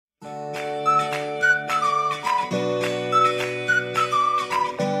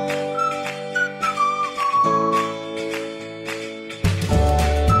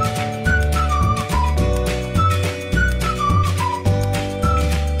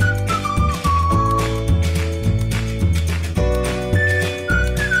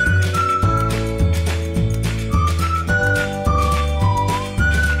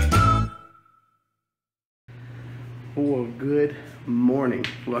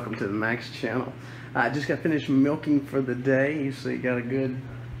welcome to the Max channel. I just got finished milking for the day. You see, got a good,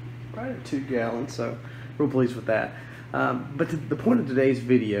 right at 2 gallons, so real pleased with that. But the point of today's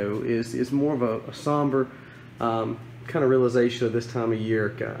video is more of a somber kind of realization of this time of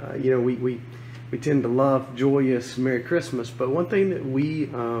year. You know, we tend to love joyous Merry Christmas, but one thing that we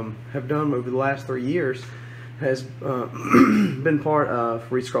have done over the last 3 years has been part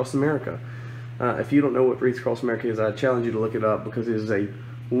of Wreaths Across America. If you don't know what Wreaths Across America is, I challenge you to look it up, because it is a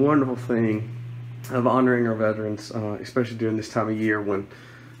wonderful thing of honoring our veterans, especially during this time of year when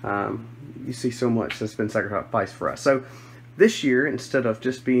you see so much that's been sacrificed for us. So this year, instead of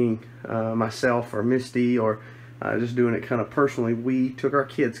just being myself or Misty or just doing it kind of personally, we took our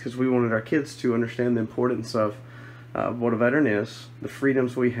kids, because we wanted our kids to understand the importance of what a veteran is, the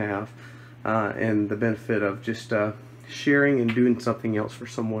freedoms we have, and the benefit of just sharing and doing something else for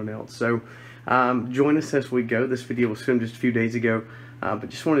someone else. So join us as we go. This video was filmed just a few days ago, but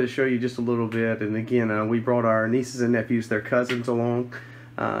just wanted to show you just a little bit. And again, we brought our nieces and nephews, their cousins, along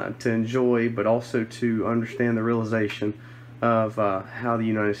to enjoy, but also to understand the realization of how the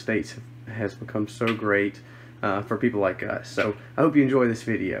United States has become so great for people like us. So I hope you enjoy this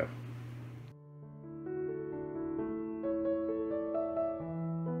video.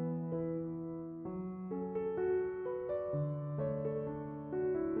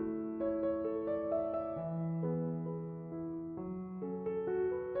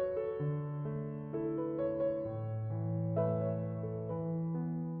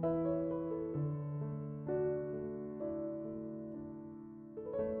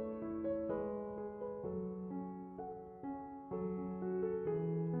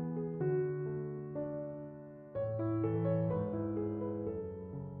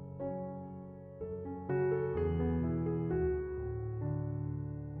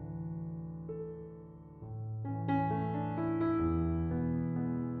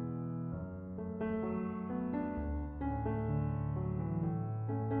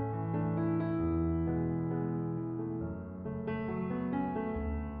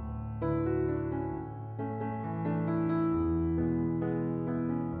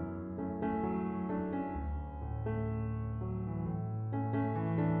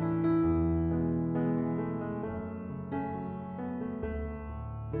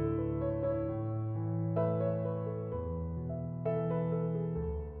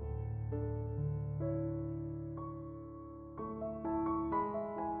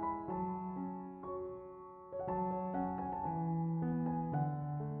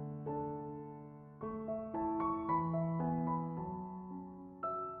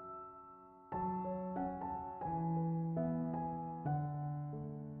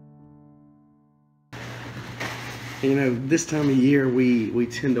 You know, this time of year we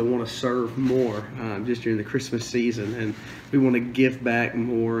tend to want to serve more just during the Christmas season, and we want to give back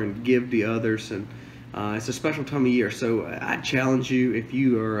more and give to others, and it's a special time of year. So I challenge you, if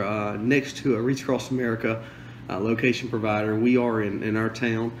you are next to a Wreaths Across America location provider, we are in our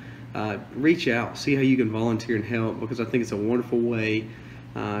town, reach out, see how you can volunteer and help, because I think it's a wonderful way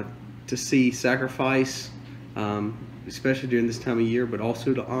to see sacrifice, especially during this time of year, but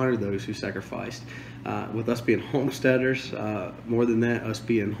also to honor those who sacrificed. With us being homesteaders, more than that, us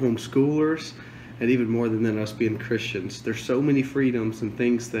being homeschoolers, and even more than that, us being Christians. There's so many freedoms and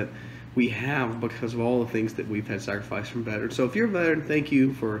things that we have because of all the things that we've had sacrificed from veterans. So if you're a veteran, thank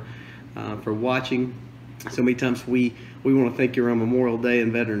you for watching. So many times we want to thank you around Memorial Day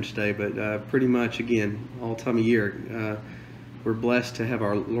and Veterans Day, but pretty much, again, all time of year, we're blessed to have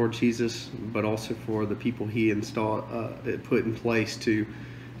our Lord Jesus, but also for the people He put in place to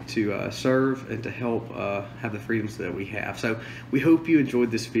serve and to help have the freedoms that we have. So we hope you enjoyed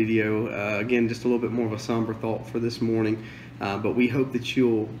this video. Again, just a little bit more of a somber thought for this morning, but we hope that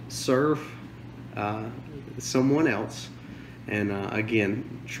you'll serve someone else, and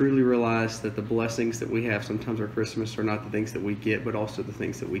again, truly realize that the blessings that we have sometimes our Christmas are not the things that we get, but also the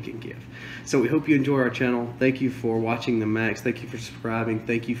things that we can give. So we hope you enjoy our channel. Thank you for watching the Max. Thank you for subscribing.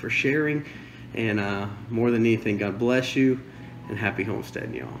 Thank you for sharing. And more than anything, God bless you, and happy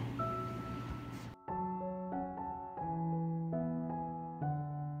homesteading, y'all.